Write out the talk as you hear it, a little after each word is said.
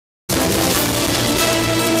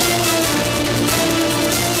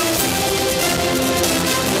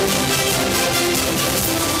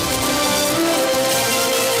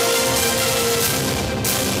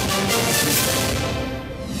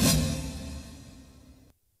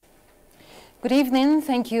Good evening.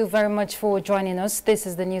 Thank you very much for joining us. This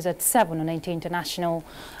is the news at 7 on 90 International.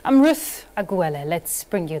 I'm Ruth Aguele. Let's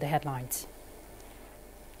bring you the headlines.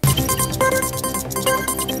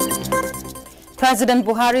 President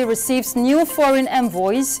Buhari receives new foreign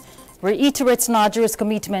envoys, reiterates Nigeria's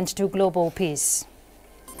commitment to global peace.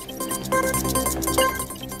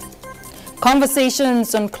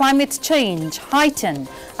 Conversations on climate change heighten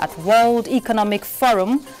at World Economic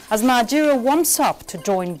Forum as Nigeria warms up to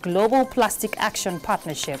join Global Plastic Action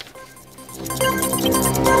Partnership.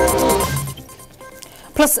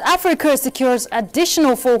 Plus, Africa secures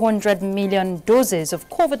additional 400 million doses of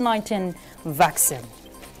COVID-19 vaccine.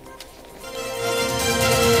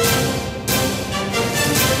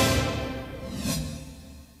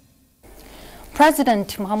 President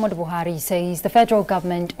Muhammadu Buhari says the federal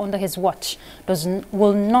government under his watch does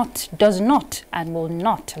not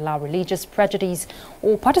allow religious prejudice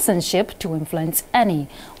or partisanship to influence any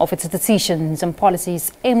of its decisions and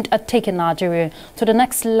policies aimed at taking Nigeria to the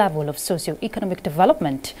next level of socio-economic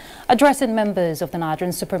development. Addressing members of the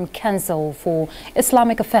Nigerian Supreme Council for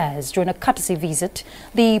Islamic Affairs during a courtesy visit,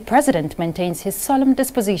 the president maintains his solemn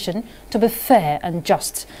disposition to be fair and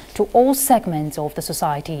just to all segments of the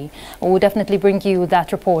society. We'll definitely bring you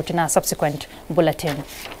that report in our subsequent bulletin.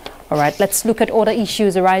 All right, let's look at other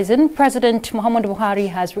issues arising. President Muhammadu Buhari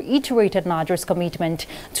has reiterated Nigeria's commitment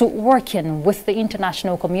to working with the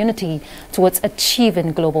international community towards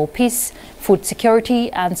achieving global peace, food security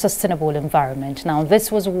and sustainable environment. Now,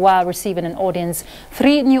 this was while receiving an audience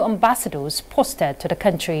 3 new ambassadors posted to the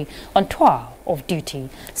country on tour of duty.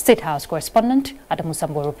 State House correspondent Adamu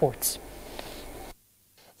Sambo reports.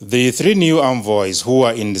 The 3 new envoys who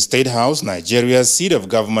are in the State House, Nigeria's seat of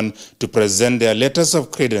government, to present their letters of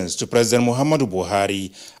credence to President Muhammadu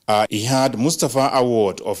Buhari are Ihad Mustafa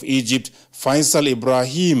Awad of Egypt, Faisal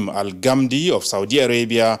Ibrahim Al-Gamdi of Saudi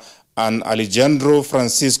Arabia, and Alejandro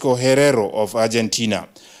Francisco Herrero of Argentina.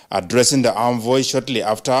 Addressing the envoys shortly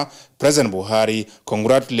after, President Buhari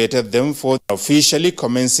congratulated them for officially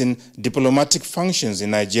commencing diplomatic functions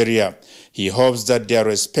in Nigeria. He hopes that their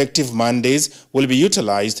respective mandates will be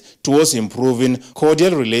utilized towards improving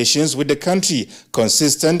cordial relations with the country,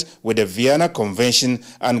 consistent with the Vienna Convention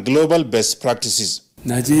and global best practices.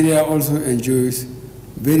 Nigeria also enjoys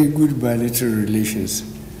very good bilateral relations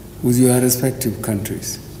with your respective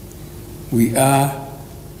countries. We are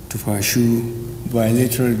to pursue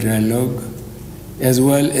bilateral dialogue as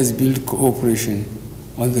well as build cooperation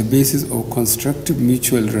on the basis of constructive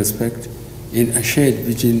mutual respect in a shared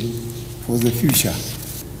vision for the future.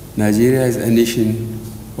 Nigeria is a nation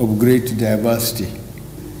of great diversity,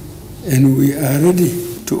 and we are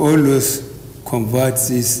ready to always convert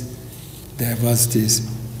these diversities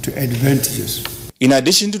to advantages. In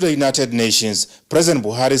addition to the United Nations, President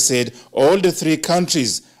Buhari said all the 3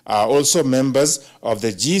 countries are also members of the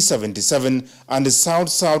G77 and the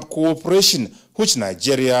South-South cooperation, which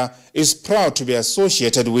Nigeria is proud to be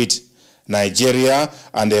associated with. Nigeria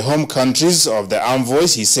and the home countries of the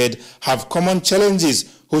envoys, he said, have common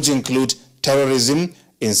challenges which include terrorism,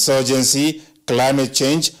 insurgency, climate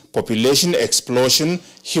change, population explosion,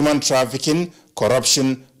 human trafficking,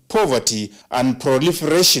 corruption, poverty, and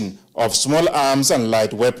proliferation of small arms and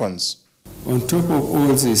light weapons. On top of all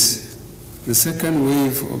this, the second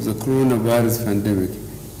wave of the coronavirus pandemic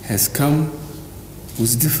has come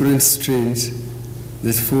with different strains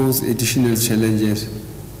that pose additional challenges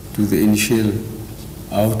to the initial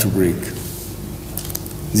outbreak.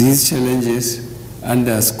 These challenges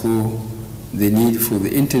underscore the need for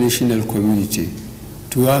the international community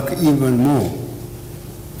to work even more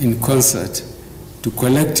in concert to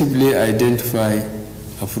collectively identify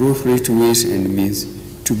appropriate ways and means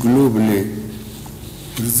to globally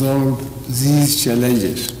resolve these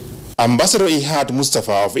challenges. Ambassador Ihad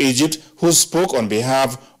Mustafa of Egypt, who spoke on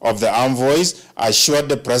behalf of the envoys, assured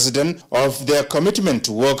the president of their commitment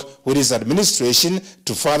to work with his administration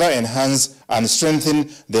to further enhance and strengthen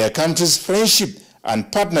their country's friendship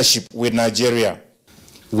and partnership with Nigeria.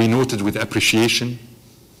 We noted with appreciation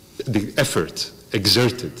the effort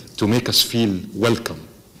exerted to make us feel welcome.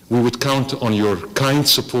 We would count on your kind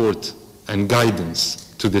support and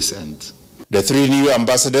guidance to this end. The 3 new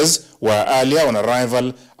ambassadors were earlier on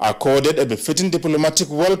arrival accorded a befitting diplomatic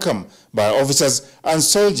welcome by officers and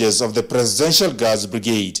soldiers of the Presidential Guards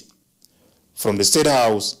Brigade. From the State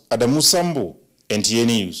House, Adamu Sambo, NTA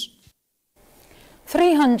News.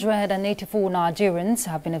 384 Nigerians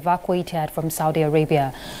have been evacuated from Saudi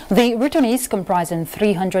Arabia. The returnees, comprising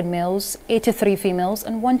 300 males, 83 females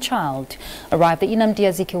and 1 child, arrived at Nnamdi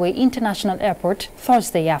Azikiwe International Airport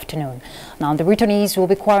Thursday afternoon. Now, the returnees will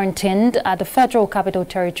be quarantined at the Federal Capital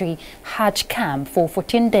Territory Hajj camp for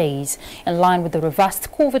 14 days, in line with the revised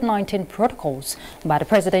COVID-19 protocols by the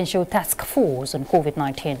Presidential Task Force on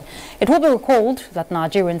COVID-19. It will be recalled that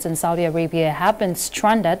Nigerians in Saudi Arabia have been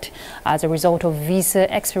stranded as a result of visa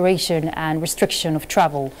expiration and restriction of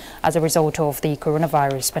travel as a result of the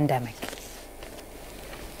coronavirus pandemic.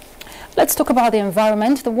 Let's talk about the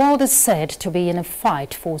environment. The world is said to be in a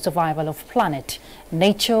fight for survival of planet,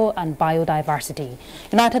 nature and biodiversity.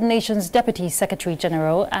 United Nations Deputy Secretary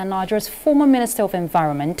General and Nigeria's former Minister of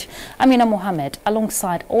Environment, Amina Mohammed,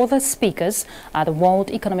 alongside other speakers at the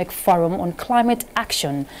World Economic Forum on Climate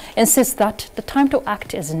Action, insist that the time to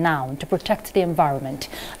act is now to protect the environment.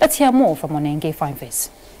 Let's hear more from Onenge Fineface.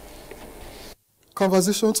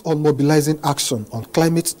 Conversations on mobilizing action on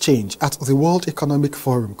climate change at the World Economic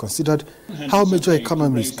Forum considered how major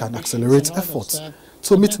economies can accelerate efforts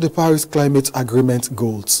to meet the Paris Climate Agreement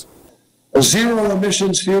goals. A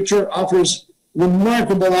zero-emissions future offers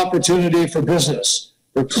remarkable opportunity for business,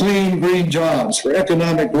 for clean, green jobs, for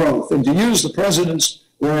economic growth, and to use the President's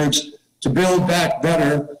words, to build back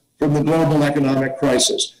better from the global economic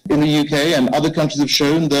crisis. In the UK and other countries have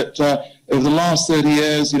shown that over the last 30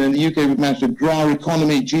 years, in the UK we've managed to grow our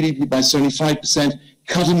economy, GDP by 75%,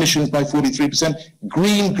 cut emissions by 43%.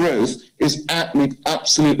 Green growth is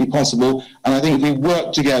absolutely possible, and I think if we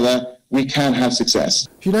work together, we can have success.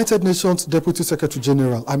 United Nations Deputy Secretary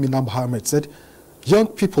General Amina Mohammed said young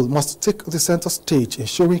people must take the center stage in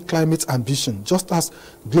showing climate ambition, just as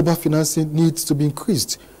global financing needs to be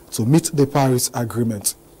increased to meet the Paris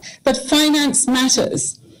Agreement. But finance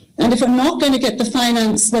matters. And if we're not going to get the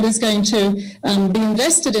finance that is going to be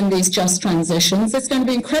invested in these just transitions, it's going to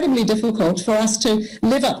be incredibly difficult for us to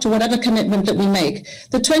live up to whatever commitment that we make.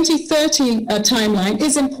 The 2030 timeline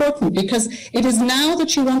is important because it is now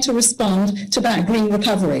that you want to respond to that green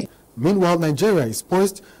recovery. Meanwhile, Nigeria is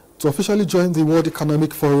poised to officially join the World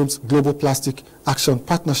Economic Forum's Global Plastic Action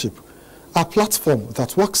Partnership, a platform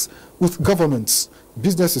that works with governments,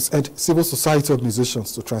 businesses and civil society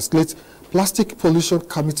organizations to translate plastic pollution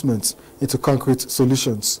commitments into concrete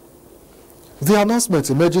solutions. The announcement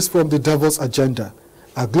emerges from the Davos Agenda,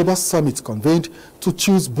 a global summit convened to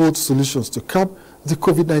choose bold solutions to curb the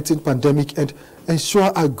COVID-19 pandemic and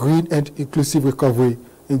ensure a green and inclusive recovery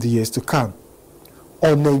in the years to come.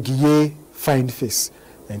 Onenge Fineface,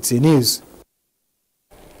 NT News.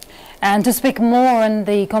 And to speak more on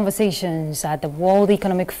the conversations at the World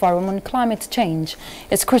Economic Forum on Climate Change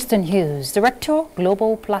is Kristen Hughes, Director,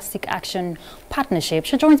 Global Plastic Action Partnership.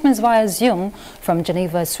 She joins me via Zoom from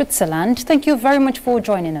Geneva, Switzerland. Thank you very much for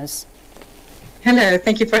joining us. Hello,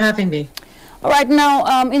 thank you for having me. All right,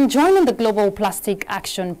 now, in joining the Global Plastic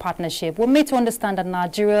Action Partnership, we're made to understand that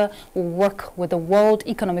Nigeria will work with the World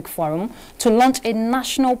Economic Forum to launch a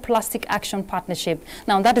national plastic action partnership.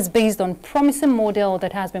 Now, that is based on a promising model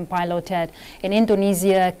that has been piloted in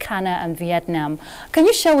Indonesia, Ghana, and Vietnam. Can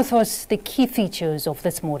you share with us the key features of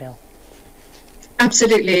this model?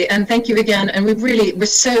 Absolutely, and thank you again. And we're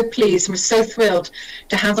so pleased, we're so thrilled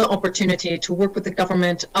to have the opportunity to work with the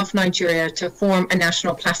government of Nigeria to form a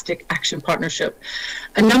national plastic action partnership.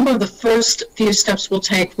 A number of the first few steps we'll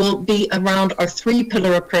take will be around our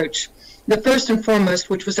 3-pillar approach. The first and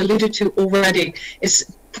foremost, which was alluded to already,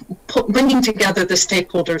 is bringing together the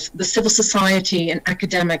stakeholders, the civil society and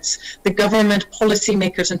academics, the government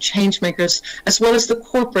policymakers and change makers, as well as the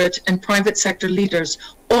corporate and private sector leaders,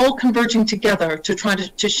 all converging together to try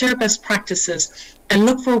to share best practices and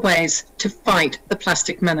look for ways to fight the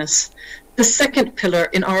plastic menace. The second pillar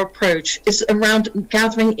in our approach is around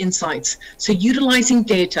gathering insights, so utilizing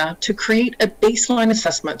data to create a baseline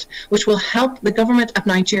assessment, which will help the government of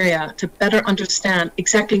Nigeria to better understand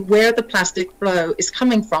exactly where the plastic flow is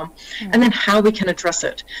coming from and then how we can address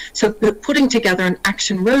it. So we're putting together an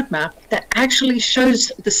action roadmap that actually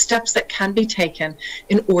shows the steps that can be taken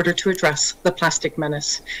in order to address the plastic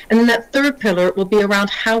menace. And then that third pillar will be around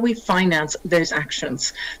how we finance those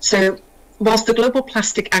actions. So whilst the Global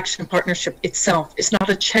Plastic Action Partnership itself is not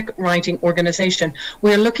a check-writing organization,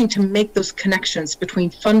 we are looking to make those connections between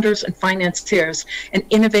funders and financiers and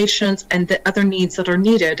innovations and the other needs that are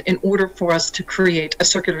needed in order for us to create a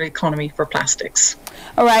circular economy for plastics.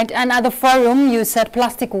 All right, and at the forum, you said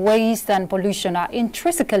plastic waste and pollution are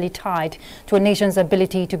intrinsically tied to a nation's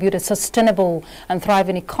ability to build a sustainable and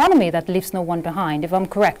thriving economy that leaves no one behind, if I'm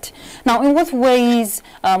correct. Now, in what ways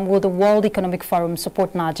will the World Economic Forum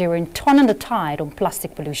support Nigeria in turning the tide on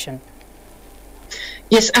plastic pollution?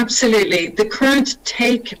 Yes, absolutely. The current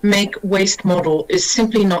take, make, waste model is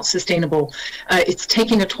simply not sustainable. It's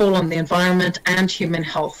taking a toll on the environment and human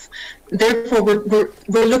health. Therefore,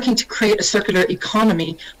 we're looking to create a circular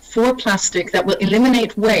economy for plastic that will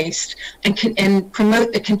eliminate waste and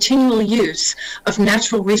promote the continual use of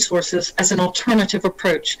natural resources as an alternative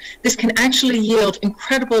approach. This can actually yield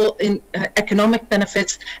incredible economic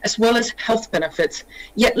benefits as well as health benefits.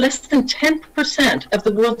 Yet less than 10% of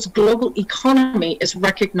the world's global economy is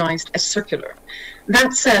recognized as circular.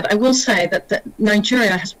 That said, I will say that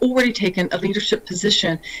Nigeria has already taken a leadership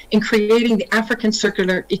position in creating the African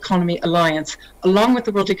Circular Economy Alliance, along with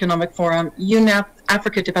the World Economic Forum, UNEP,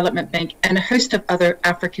 Africa Development Bank, and a host of other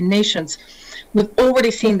African nations. We've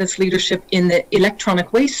already seen this leadership in the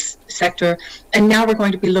electronic waste sector, and now we're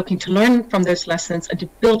going to be looking to learn from those lessons and to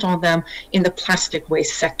build on them in the plastic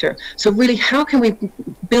waste sector. So really, how can we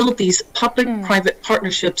build these public-private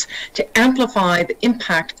partnerships to amplify the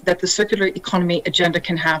impact that the circular economy agenda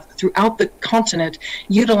can have throughout the continent,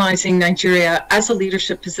 utilizing Nigeria as a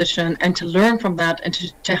leadership position and to learn from that and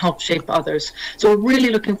to help shape others. So we're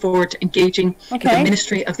really looking forward to engaging with the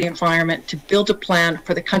Ministry of the Environment to build a plan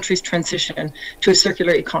for the country's transition to a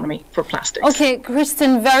circular economy for plastics. Okay,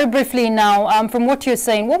 Kristen, very briefly now, from what you're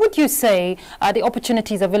saying, what would you say are the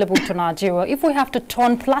opportunities available to Nigeria if we have to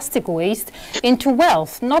turn plastic waste into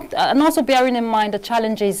wealth? And also bearing in mind the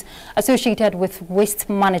challenges associated with waste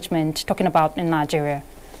management, talking about in Nigeria.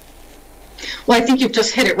 Well, I think you've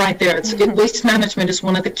just hit it right there. Waste management is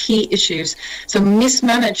one of the key issues. So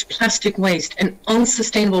mismanaged plastic waste and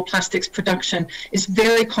unsustainable plastics production is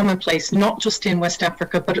very commonplace, not just in West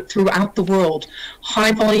Africa, but throughout the world.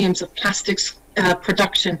 High volumes of plastics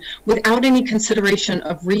production without any consideration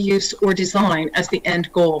of reuse or design as the end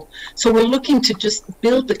goal. So we're looking to just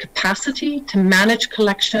build the capacity to manage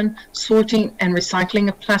collection, sorting, and recycling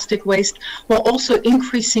of plastic waste, while also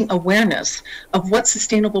increasing awareness of what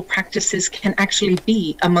sustainable practices can actually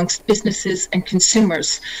be amongst businesses and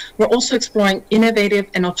consumers. We're also exploring innovative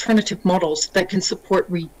and alternative models that can support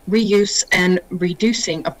reuse and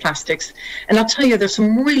reducing of plastics. And I'll tell you, there's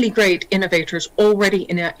some really great innovators already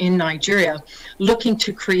in Nigeria looking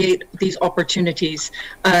to create these opportunities.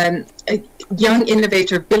 A young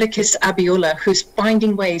innovator, Bilikis Abiola, who's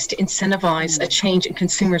finding ways to incentivize a change in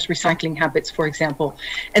consumers' recycling habits, for example.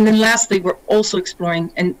 And then lastly, we're also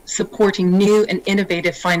exploring and supporting new and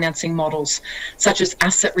innovative financing models, such as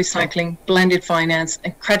asset recycling, blended finance,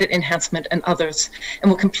 and credit enhancement, and others.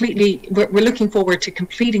 And we're looking forward to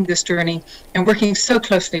completing this journey and working so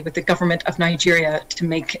closely with the government of Nigeria to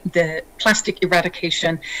make the plastic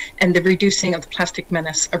eradication and the reducing of the plastic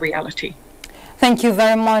menace a reality. Thank you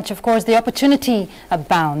very much. Of course, the opportunity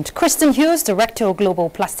abound. Kristen Hughes, Director of Global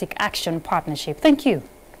Plastic Action Partnership. Thank you.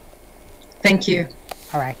 Thank you.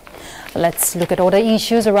 All right. Let's look at other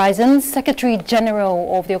issues arising. Secretary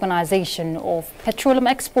General of the Organization of Petroleum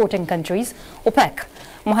Exporting Countries, OPEC,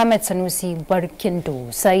 Mohamed Sanusi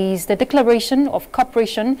Barkindo, says the declaration of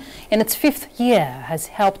cooperation in its 5th year has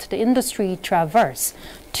helped the industry traverse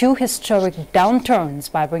 2 historic downturns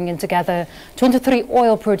by bringing together 23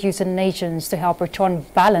 oil-producing nations to help return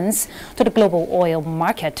balance to the global oil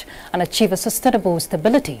market and achieve a sustainable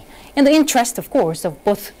stability in the interest, of course, of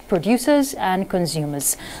both producers and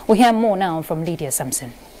consumers. We'll hear more now from Lydia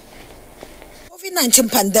Sampson.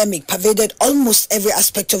 COVID-19 pandemic pervaded almost every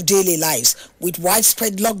aspect of daily lives, with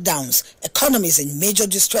widespread lockdowns, economies in major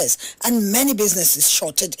distress, and many businesses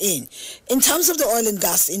shorted in. In terms of the oil and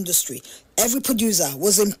gas industry, every producer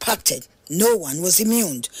was impacted. No one was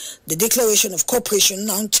immune. The Declaration of Cooperation,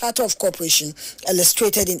 now Charter of Cooperation,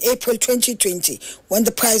 illustrated in April 2020 when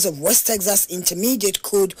the price of West Texas Intermediate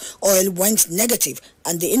crude oil went negative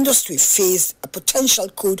and the industry faced a potential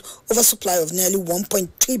crude oversupply of nearly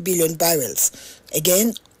 1.3 billion barrels.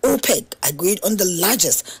 Again, OPEC agreed on the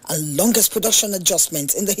largest and longest production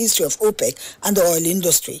adjustments in the history of OPEC and the oil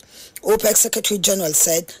industry. OPEC Secretary General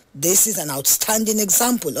said this is an outstanding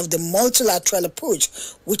example of the multilateral approach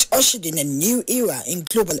which ushered in a new era in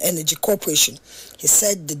global energy cooperation. He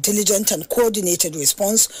said the diligent and coordinated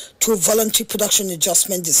response to voluntary production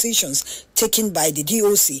adjustment decisions taken by the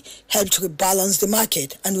DOC helped rebalance the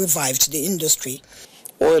market and revived the industry.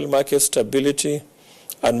 Oil market stability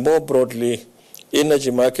and more broadly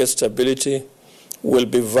energy market stability will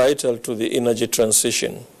be vital to the energy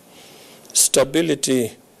transition.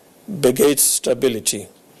 Stability begets stability,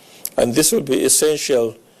 and this will be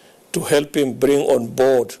essential to helping bring on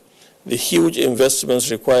board the huge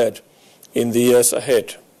investments required in the years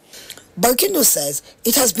ahead. Barkindo says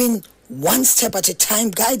it has been one step at a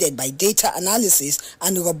time, guided by data analysis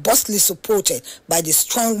and robustly supported by the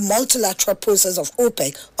strong multilateral process of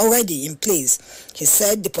OPEC already in place. He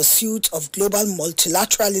said the pursuit of global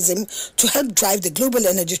multilateralism to help drive the global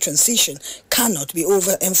energy transition cannot be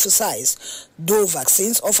overemphasized. Though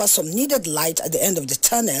vaccines offer some needed light at the end of the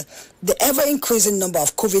tunnel, the ever-increasing number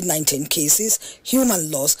of COVID-19 cases,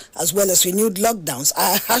 human loss, as well as renewed lockdowns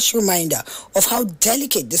are a harsh reminder of how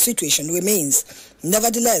delicate the situation remains.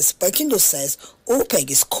 Nevertheless, Berkindo says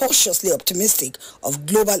OPEC is cautiously optimistic of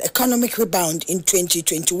global economic rebound in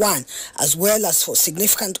 2021, as well as for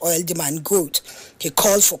significant oil demand growth. He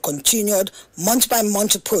called for continued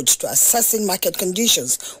month-by-month approach to assessing market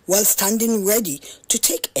conditions while standing ready to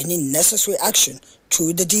take any necessary action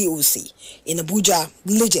through the DOC. In Abuja,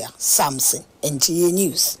 Lydia Samson, NTA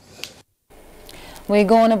News. We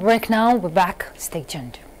go on a break now. We're back. Stay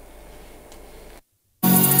tuned.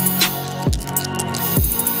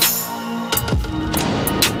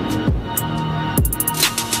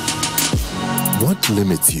 What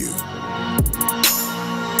limits you?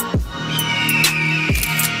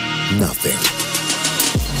 Nothing.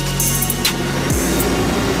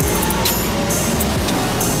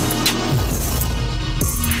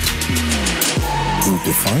 Who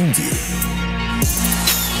defines you?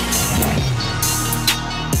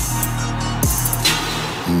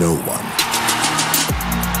 No one.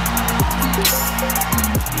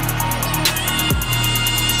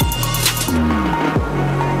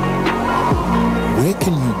 Where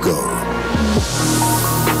can you go?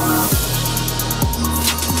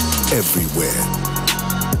 Everywhere.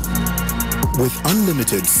 With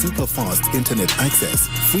unlimited super-fast internet access,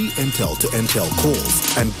 free Intel to Intel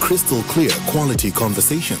calls, and crystal clear quality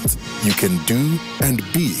conversations, you can do and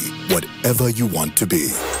be whatever you want to be.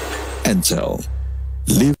 Intel.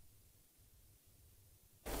 Live.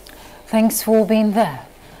 Thanks for being there.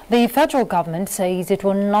 The federal government says it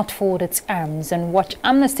will not fold its arms and watch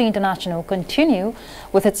Amnesty International continue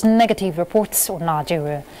with its negative reports on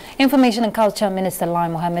Nigeria. Information and Culture Minister Lai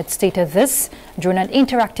Mohammed stated this during an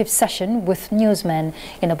interactive session with newsmen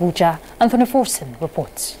in Abuja. Anthony Forson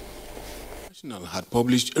reports. National had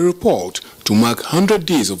published a report to mark 100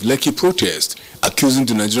 days of Lekki protest, accusing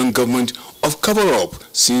the Nigerian government of cover-up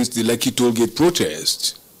since the Lekki tollgate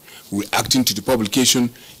protest. Reacting to the publication,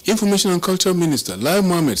 Information and Culture Minister Lai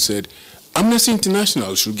Mohammed said Amnesty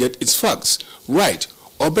International should get its facts right,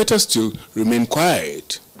 or better still, remain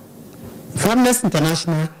quiet. If Amnesty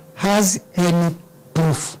International has any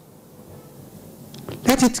proof,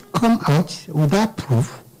 let it come out with that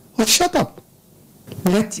proof, or shut up.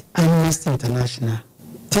 Let Amnesty International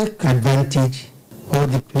take advantage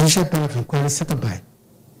of the judicial power of inquiry set up by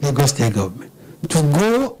Lagos State government to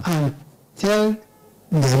go and tell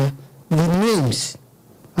them the names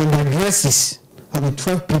and addresses of the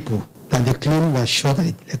 12 people that they claim were shot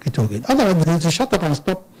at the Lekki tollgate. Otherwise, they need to shut up and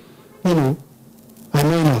stop, annoying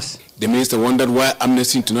us. The minister wondered why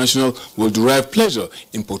Amnesty International will derive pleasure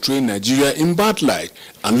in portraying Nigeria in bad light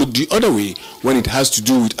and look the other way when it has to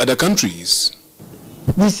do with other countries.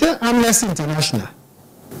 We say Amnesty International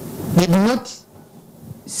did not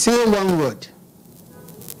say one word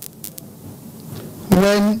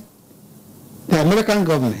when the American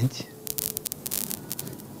government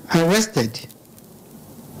arrested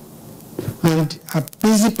and are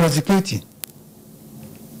busy prosecuting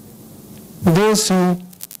those who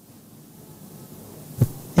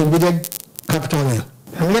invaded Capitol Hill.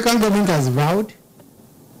 The American government has vowed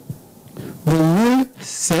they will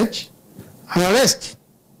search and arrest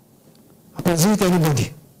and prosecute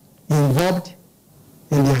anybody involved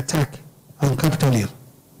in the attack on Capitol Hill.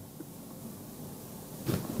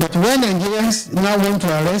 But when Nigerians now want to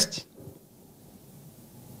arrest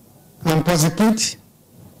and prosecute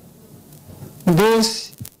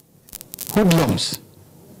those hoodlums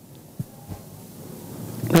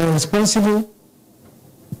that are responsible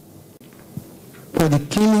for the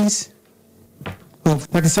killings of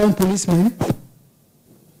 37 policemen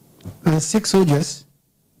and 6 soldiers,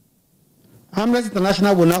 Amnesty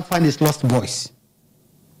International will now find its lost boys.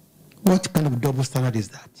 What kind of double standard is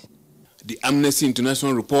that? The Amnesty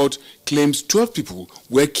International report claims 12 people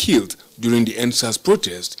were killed during the NSAS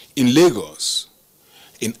protest in Lagos.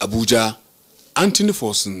 In Abuja, Anthony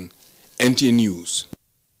Forson, NTA News.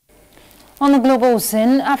 On the global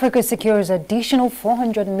scene, Africa secures additional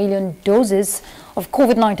 400 million doses of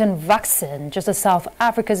COVID-19 vaccine just as South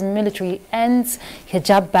Africa's military ends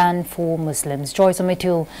hijab ban for Muslims. Joyce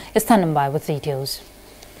Ometu is standing by with details.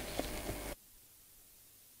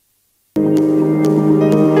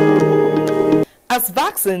 As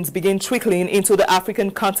vaccines begin trickling into the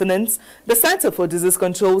African continent, the Center for Disease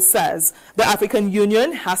Control says the African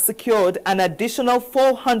Union has secured an additional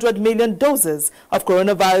 400 million doses of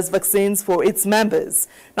coronavirus vaccines for its members.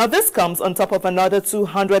 Now, this comes on top of another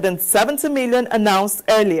 270 million announced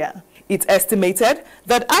earlier. It's estimated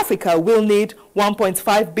that Africa will need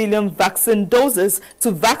 1.5 billion vaccine doses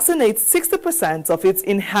to vaccinate 60% of its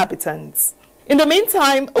inhabitants. In the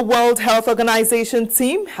meantime, a World Health Organization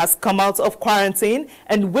team has come out of quarantine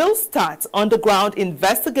and will start on-the-ground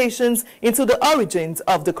investigations into the origins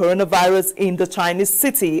of the coronavirus in the Chinese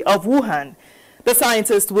city of Wuhan. The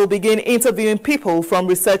scientists will begin interviewing people from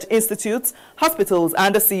research institutes, hospitals,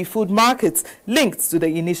 and the seafood markets linked to the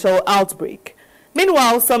initial outbreak.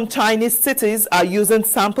 Meanwhile, some Chinese cities are using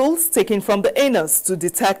samples taken from the anus to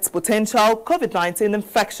detect potential COVID-19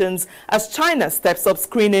 infections as China steps up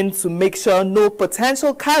screening to make sure no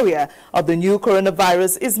potential carrier of the new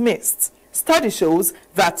coronavirus is missed. Study shows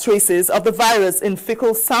that traces of the virus in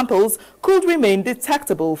fecal samples could remain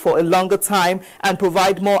detectable for a longer time and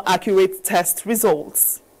provide more accurate test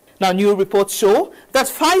results. Now, new reports show that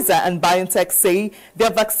Pfizer and BioNTech say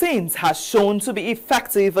their vaccines have shown to be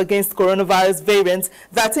effective against coronavirus variants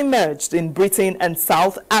that emerged in Britain and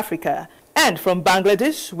South Africa. And from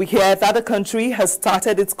Bangladesh, we hear that the country has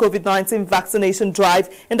started its COVID-19 vaccination drive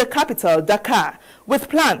in the capital, Dhaka, with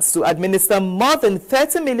plans to administer more than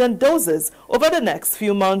 30 million doses over the next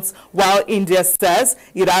few months, while India says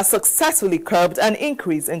it has successfully curbed an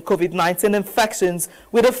increase in COVID-19 infections,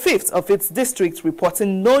 with a fifth of its districts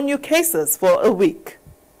reporting no new cases for a week.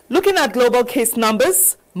 Looking at global case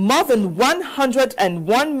numbers, more than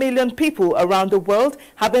 101 million people around the world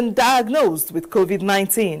have been diagnosed with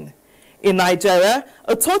COVID-19. In Nigeria,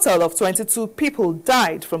 a total of 22 people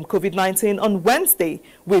died from COVID-19 on Wednesday,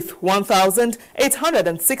 with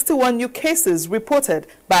 1,861 new cases reported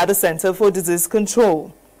by the Center for Disease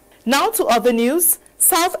Control. Now to other news.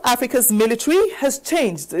 South Africa's military has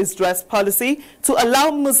changed its dress policy to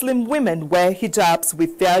allow Muslim women wear hijabs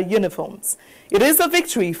with their uniforms. It is a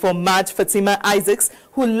victory for Maj Fatima Isaacs,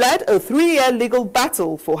 who led a 3-year legal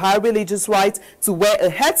battle for her religious right to wear a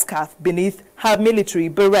headscarf beneath her military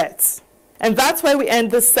berets. And that's where we end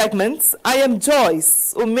this segment. I am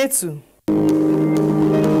Joyce Ometu.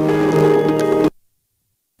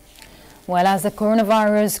 Well, as the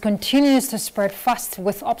coronavirus continues to spread fast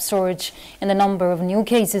with upsurge in the number of new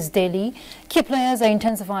cases daily, key players are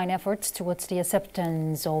intensifying efforts towards the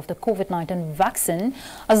acceptance of the COVID-19 vaccine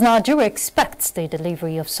as Nigeria expects the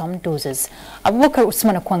delivery of some doses. Abubakar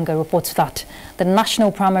Usman Akwanga reports that the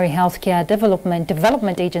National Primary Healthcare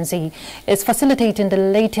Development Agency is facilitating the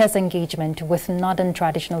latest engagement with northern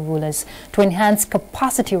traditional rulers to enhance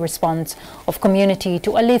capacity response of community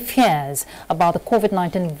to allay fears about the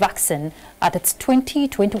COVID-19 vaccine at its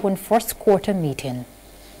 2021 first quarter meeting.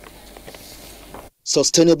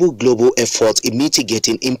 Sustainable global effort in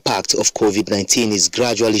mitigating impact of COVID-19 is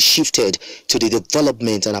gradually shifted to the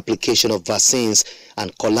development and application of vaccines,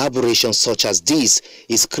 and collaboration such as this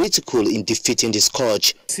is critical in defeating the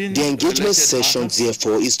scourge. The engagement session,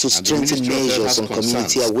 therefore, is to strengthen measures on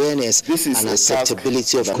community awareness and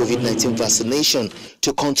acceptability of COVID-19 vaccination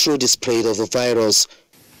to control the spread of the virus.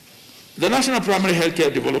 The National Primary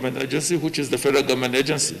Healthcare Development Agency, which is the federal government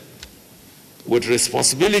agency with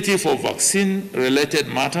responsibility for vaccine-related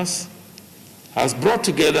matters, has brought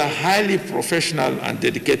together a highly professional and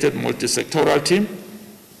dedicated multi-sectoral team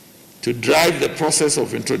to drive the process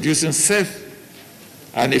of introducing safe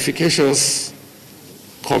and efficacious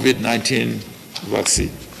COVID-19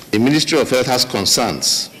 vaccine. The Ministry of Health has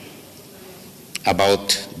concerns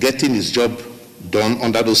about getting its job done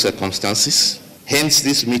under those circumstances. Hence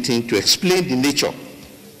this meeting to explain the nature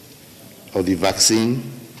of the vaccine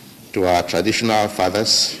to our traditional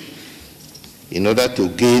fathers in order to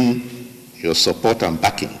gain your support and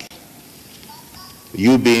backing.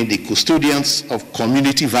 You being the custodians of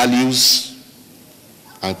community values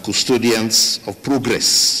and custodians of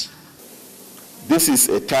progress. This is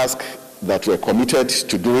a task that we're committed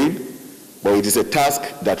to doing, but it is a task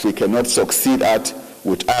that we cannot succeed at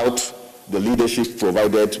without the leadership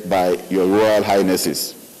provided by your Royal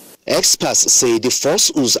Highnesses. Experts say the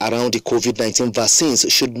false ooze around the COVID-19 vaccines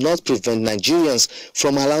should not prevent Nigerians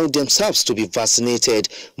from allowing themselves to be vaccinated,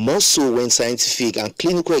 more so when scientific and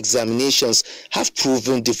clinical examinations have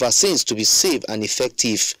proven the vaccines to be safe and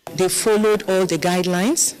effective. They followed all the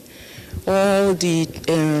guidelines, all the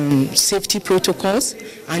safety protocols,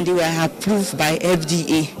 and they were approved by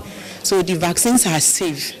FDA. So the vaccines are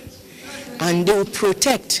safe, and they will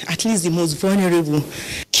protect at least the most vulnerable.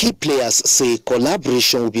 Key players say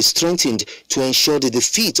collaboration will be strengthened to ensure the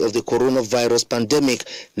defeat of the coronavirus pandemic,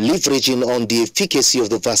 leveraging on the efficacy of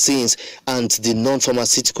the vaccines and the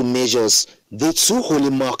non-pharmaceutical measures. The two holy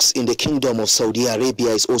mosques in the Kingdom of Saudi Arabia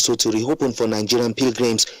is also to reopen for Nigerian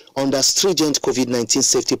pilgrims under stringent COVID-19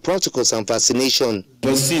 safety protocols and vaccination.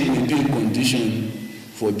 Vaccine will be a condition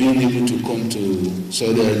for being able to come to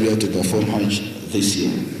Saudi Arabia to perform Hajj this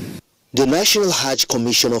year. The National Hajj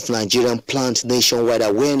Commission of Nigerian planned nationwide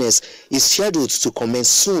awareness is scheduled to commence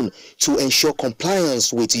soon to ensure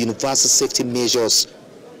compliance with universal safety measures.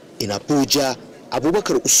 In Abuja,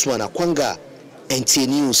 Abubakar Usman Akwanga, NTA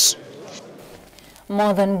News.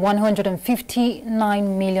 More than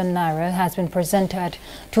 159 million naira has been presented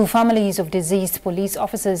to families of deceased police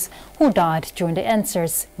officers who died during the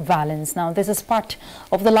NSAS violence. Now, this is part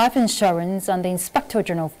of the life insurance and the Inspector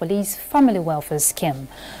General of Police Family Welfare Scheme.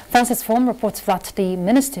 Francis Form reports that the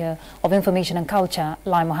Minister of Information and Culture,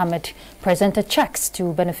 Lai Mohammed, presented checks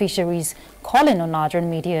to beneficiaries, calling on Nigerian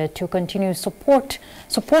media to continue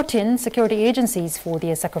supporting security agencies for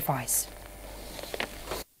their sacrifice.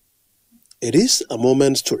 It is a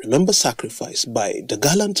moment to remember sacrifice by the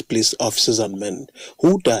gallant police officers and men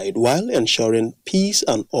who died while ensuring peace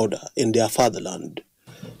and order in their fatherland.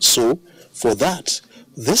 So, for that,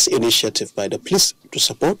 this initiative by the police to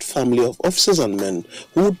support family of officers and men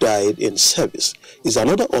who died in service is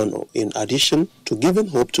another honor in addition to giving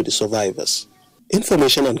hope to the survivors.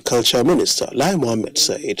 Information and Culture Minister Lai Mohammed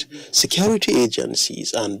said security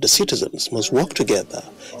agencies and the citizens must work together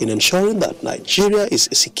in ensuring that Nigeria is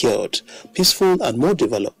secured, peaceful and more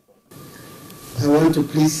developed. I want to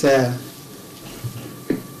please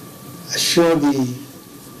assure the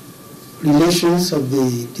relations of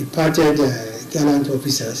the departed gallant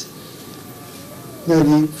officers that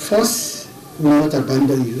the force will not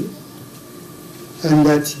abandon you and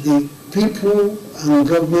that the people and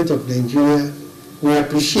government of Nigeria we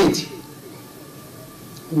appreciate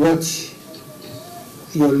what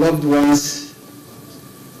your loved ones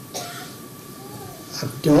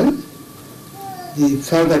have done, the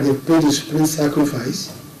fact that they've paid a supreme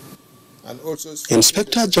sacrifice.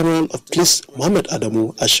 Inspector General of Police Mohammed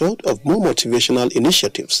Adamu assured of more motivational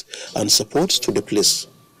initiatives and support to the police.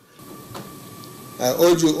 I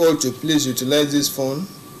urge you all to please utilize this fund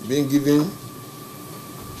being given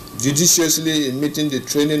judiciously in meeting the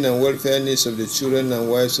training and welfare needs of the children and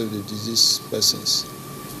wives of the deceased persons.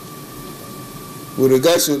 With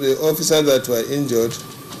regards to the officers that were injured,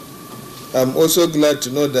 I'm also glad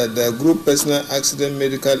to know that their group personal accident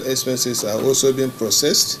medical expenses are also being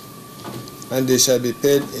processed and they shall be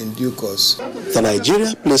paid in due course. The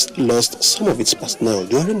Nigeria Police lost some of its personnel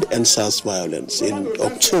during the NSAS violence in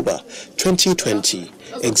October 2020,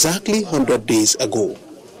 exactly 100 days ago.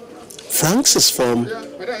 Francis from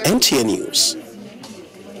NTA News.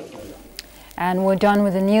 And we're done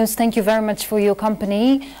with the news. Thank you very much for your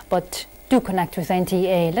company, but do connect with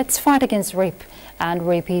NTA. Let's fight against rape and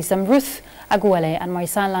rapists. I'm Ruth Aguele and my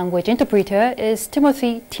sign language interpreter is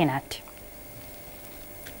Timothy Tinat.